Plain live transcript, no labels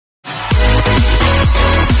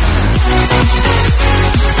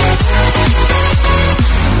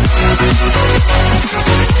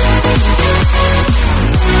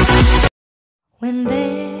When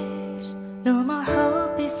there's no more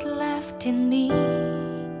hope is left in me,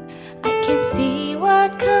 I can see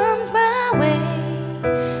what comes my way,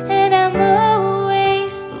 and I'm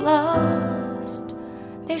always lost.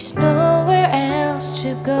 There's nowhere else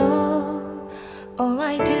to go. All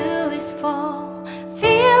I do is fall.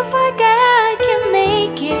 Feels like I can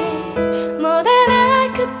make it more than I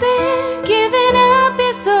could bear. Giving up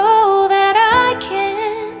is all that I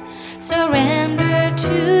can surrender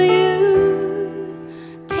to you.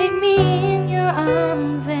 Take me in your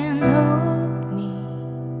arms and hold me.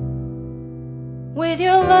 With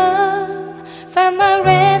your love, find my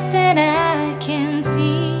rest, and I can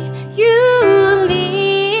see you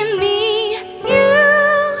lead me.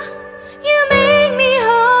 You make me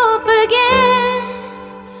hope again.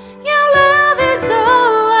 Your love is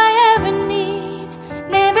all I ever need.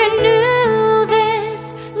 Never knew this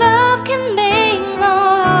love can make my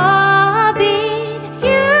heart beat.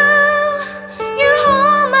 You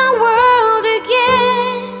hold my world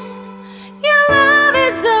again. Your love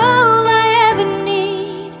is all I ever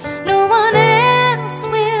need. No one else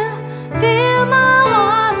will fill my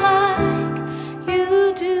heart like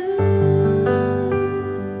you do.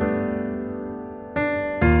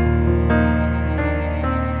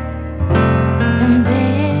 And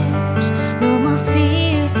there's no more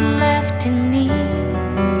fears left in me.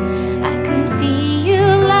 I can see you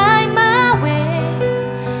light my way,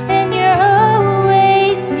 and you're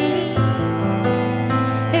always near.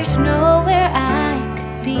 There's nowhere I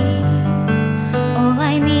could be. All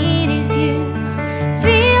I need is you.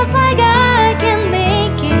 Feels like I can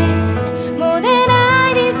make it more than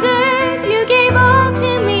I deserve. You gave all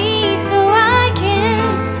to me so I can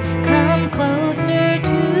come closer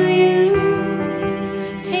to you.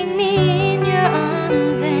 Take me in your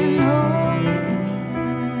arms and hold me.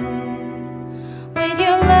 With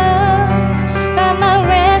your love, find my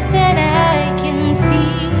rest, and I can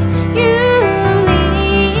see you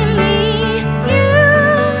lead me.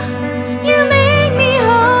 You make me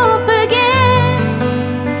hope again.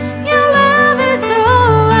 Your love is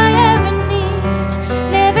all I ever need.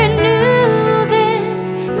 Never knew this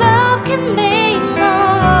love can make my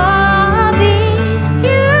heart beat.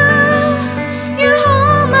 You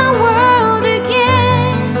hold my world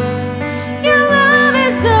again. Your love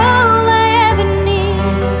is all I ever need.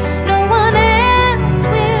 No one else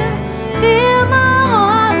will fill my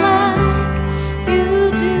heart like you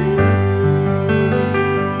do.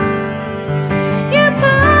 You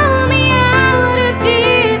pull me out of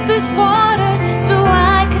deepest water so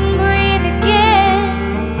I can breathe again.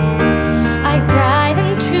 I dive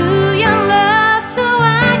into your love so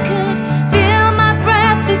I could feel my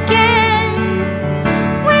breath again.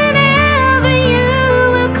 Whenever you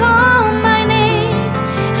will call my name,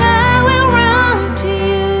 I will run to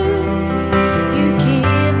you. You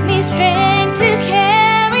give me strength to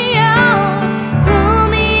carry on. Pull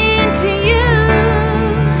me into you.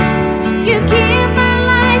 You give my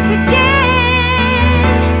life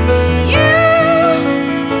again.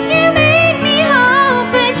 You make me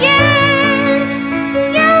hope again.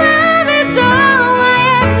 Your love is all I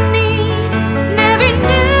ever need. Never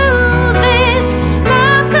knew this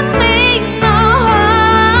love could make my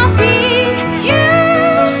heart beat.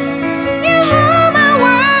 You hold my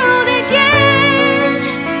world again.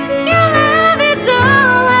 Your love is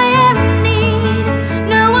all I ever need.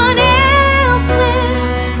 No one else will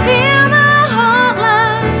fill my heart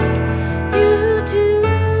like you do.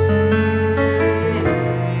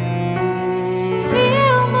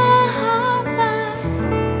 Fill my heart like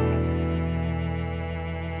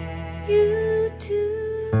you do.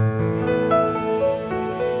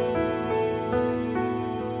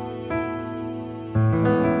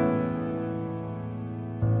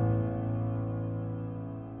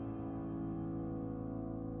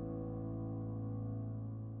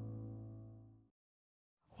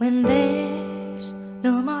 When there's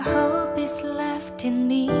no more hope is left in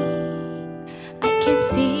me, I can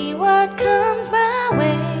see what comes my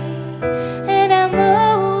way, and I'm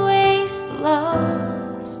always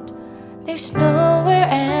lost. There's nowhere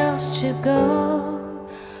else to go.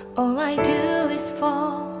 All I do is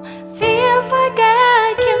fall. Feels like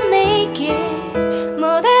I can make it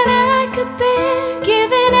more than I could bear.